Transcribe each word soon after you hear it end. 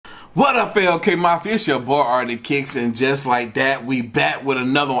What up, LK Mafia? It's your boy Artofkickz, and just like that, we back with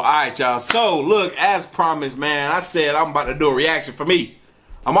another one. Alright, y'all. So, look, as promised, man, I said I'm about to do a reaction for me.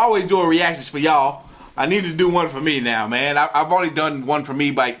 I'm always doing reactions for y'all. I need to do one for me now, man. I've only done one for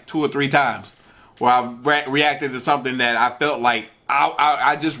me like 2 or 3 times, where I've reacted to something that I felt like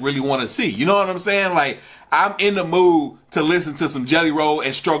I just really want to see. You know what I'm saying? Like, I'm in the mood to listen to some Jelly Roll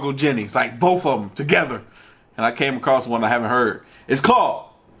and Struggle Jennings, like both of them together. And I came across one I haven't heard. It's called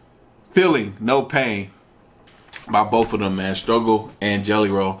Feeling No Pain by both of them, man. Struggle and Jelly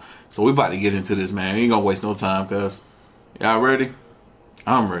Roll. So we about to get into this, man. We ain't gonna waste no time, cuz. Y'all ready?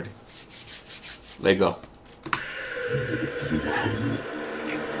 I'm ready. Let go.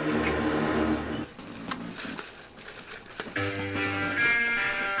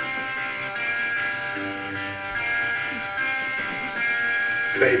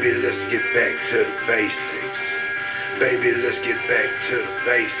 Baby, let's get back to the basics. Baby, let's get back to the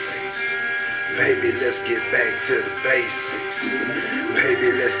basics. Baby, let's get back to the basics.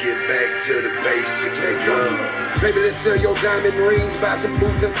 Baby, let's get back to the basics. Hey, go. Baby, let's sell your diamond rings, buy some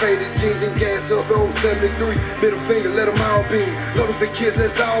boots and faded jeans and gas up the old 73. Middle finger, let them all be. Load up the kids,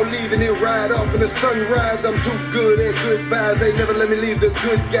 let's all leave and then ride off in the sunrise. I'm too good at goodbyes, they never let me leave the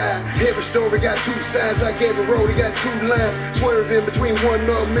good guy. Every story got 2 sides, like every road, it got 2 lines. Swerving between one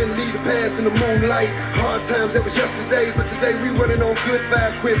of them and lead the pass in the moonlight. Hard times, that was yesterday, but today we running on good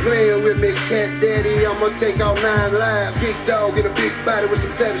vibes. Quit playing with me, cat daddy, I'ma take out 9 lives. Big dog in a big body with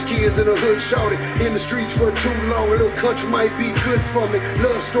some savage kids in a hood shorty. In the streets for too long, a little country might be good for me.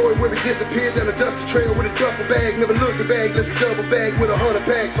 Love story where we disappeared down a dusty trail with a duffel bag. Never looking back, let's double bag with 100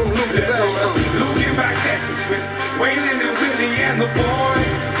 packs from Lilburn Ga. Looking back Texas with Waylon and Willie and the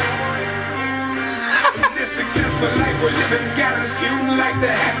boys. This successful life we're living's got us shooting like the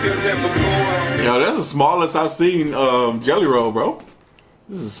Hatfields and the boys. Yo, that's the smallest I've seen Jelly Roll, bro.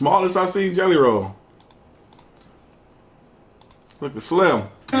 This is the smallest I've seen Jelly Roll. Look at Slim.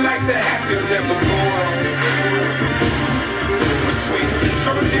 Like the Hatfields and the boys. Between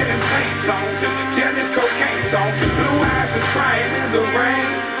Struggle Jennings paint songs and Jennings cocaine songs and blue eyes that's crying in the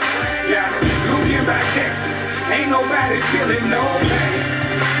rain. Got it. Looking back Texas, ain't nobody feeling no pain.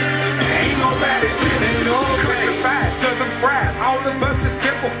 Ain't nobody feeling no pain. Fight, southern fried, all of us is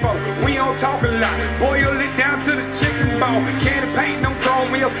simple folk. We don't talk a lot. Boil it down to the chicken bone. Candy paint, no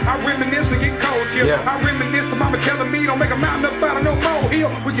chrome wheels. I reminisce and get cold chill. Yeah. I reminisce to mama telling me don't make a mountain up out of no molehill.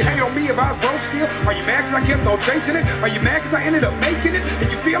 Would you hate on me if I was broke still? Are you mad cause I kept on chasing it? Are you mad cause I ended up making it?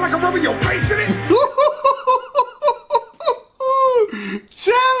 And you feel like I'm rubbing your face in it?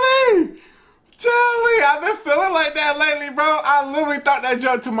 Jelly! Jelly! I've been feeling like that lately, bro. I literally thought that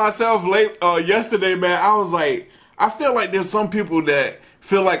joke to myself yesterday, man. I was like, I feel like there's some people that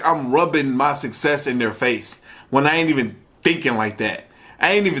feel like I'm rubbing my success in their face when I ain't even thinking like that.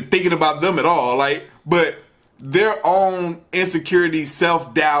 I ain't even thinking about them at all. Like, but their own insecurities,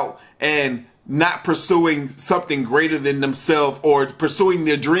 self-doubt, and not pursuing something greater than themselves or pursuing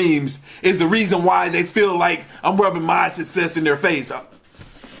their dreams is the reason why they feel like I'm rubbing my success in their face.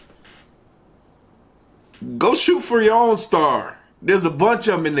 Go shoot for your own star. There's a bunch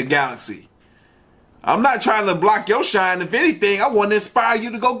of them in the galaxy. I'm not trying to block your shine. If anything, I want to inspire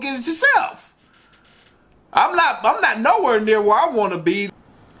you to go get it yourself. I'm not nowhere near where I want to be.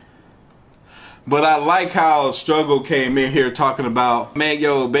 But I like how Struggle came in here talking about, man,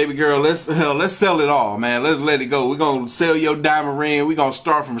 yo, baby girl, let's sell it all, man. Let's let it go. We're going to sell your diamond ring. We're going to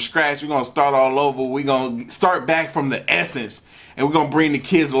start from scratch. We're going to start all over. We're going to start back from the essence. And we're going to bring the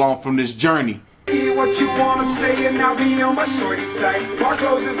kids along from this journey. What you wanna say and I'll be on my shorty side. Bar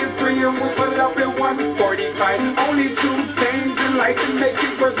closes at 3 and we'll pull up at 1:45. Only 2 things in life can make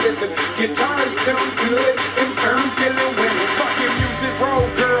it worth living. Guitars sound good and turn killing women. Fucking music, roll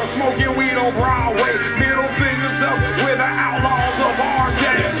girls, smoking weed on Broadway. Middle fingers up with the outlaws of our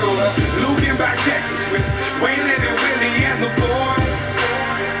day. Looking back Texas with Waylon and Willie and the boys.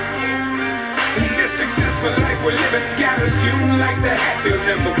 And this successful life we're living's got us shooting like the Hatfields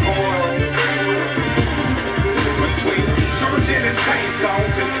and the boys. Between Struggle Jennings paint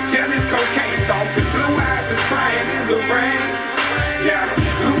songs and Jennings cocaine songs and blue eyes that's crying in the rain. Got it.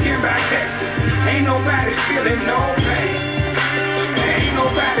 Looking back Texas, ain't nobody feeling no pain. Ain't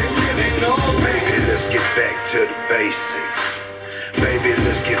nobody feeling no pain. Baby, let's get back to the basics. Baby,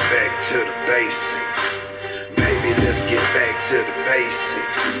 let's get back to the basics. Baby, let's get back to the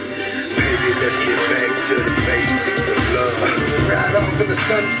basics. Baby, let's get back to the basics of love. Ride off in the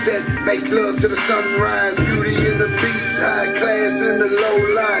sunset, make love to the sunrise. Beauty in the beast, high class in the low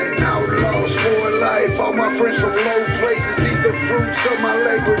light. Outlaws for life, all my friends from low places eat the fruits of my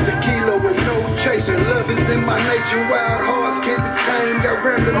labor. Tequila with no chaser, love love is in my nature. Wild hearts can't be tamed. I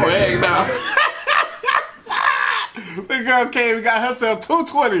random. Oh, hey, now. The girl came and got herself 2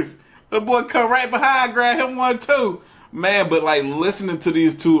 20s. The boy come right behind, grab him 1 too. Man, but like listening to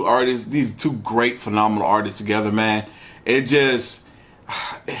these 2 artists, these 2 great, phenomenal artists together, man, it just,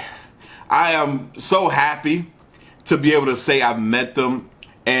 I am so happy to be able to say I've met them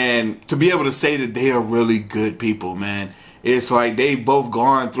and to be able to say that they are really good people, man. It's like they've both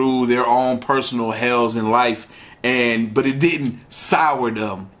gone through their own personal hells in life, but it didn't sour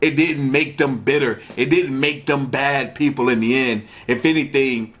them. It didn't make them bitter. It didn't make them bad people in the end. If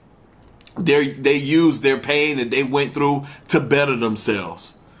anything, they used their pain that they went through to better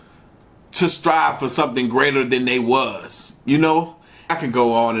themselves, to strive for something greater than they was, you know? I can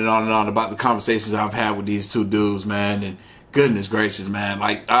go on and on and on about the conversations I've had with these 2 dudes, man, and goodness gracious, man,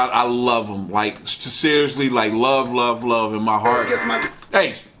 like, I love them, like, seriously, like, love in my heart.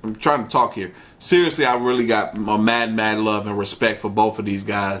 Hey, I'm trying to talk here. Seriously, I really got a mad love and respect for both of these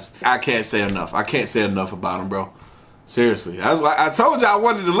guys. I can't say enough. I can't say enough about them, bro. Seriously. I told you I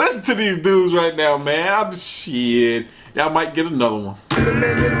wanted to listen to these dudes right now, man. I'm shit. Y'all might get another one. The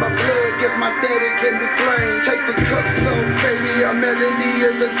man in my blood, guess my daddy can be flamed. Take the cups off, baby, our melody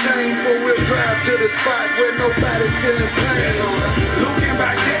is a chain. 4-wheel drive to the spot where nobody feeling pain. Looking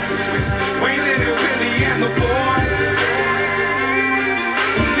back Texas with Wayne and Billy and the boys.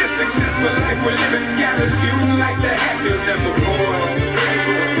 This successful life we're living scatters you like the Hatfields and the boys.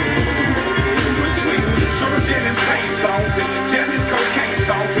 Between short Jennings pain songs and Jennings cocaine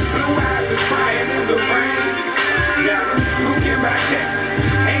songs and blue eyes is crying in the rain. Looking back Texas,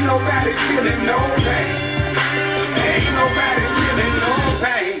 ain't nobody feeling no pain. Ain't nobody feeling no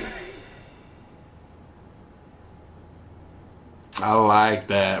pain. I like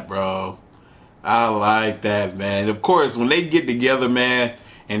that, bro. I like that, man. Of course, when they get together, man,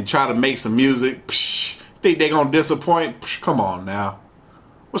 and try to make some music, think they gonna disappoint? Come on now.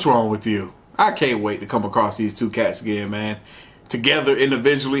 What's wrong with you? I can't wait to come across these 2 cats again, man. Together,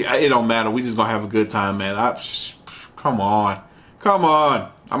 individually, it don't matter. We just gonna have a good time, man. Come on. Come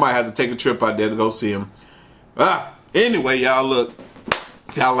on. I might have to take a trip out there to go see him. Anyway, y'all, look.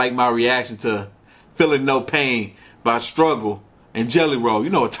 If y'all like my reaction to Feeling No Pain by Struggle and Jelly Roll, you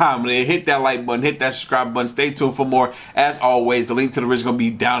know what time it is. Hit that like button. Hit that subscribe button. Stay tuned for more. As always, the link to the video is going to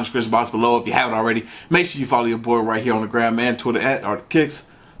be down in the description box below. If you haven't already, make sure you follow your boy right here on the gram and Twitter at Artofkickz.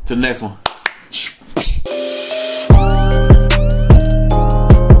 To the next one.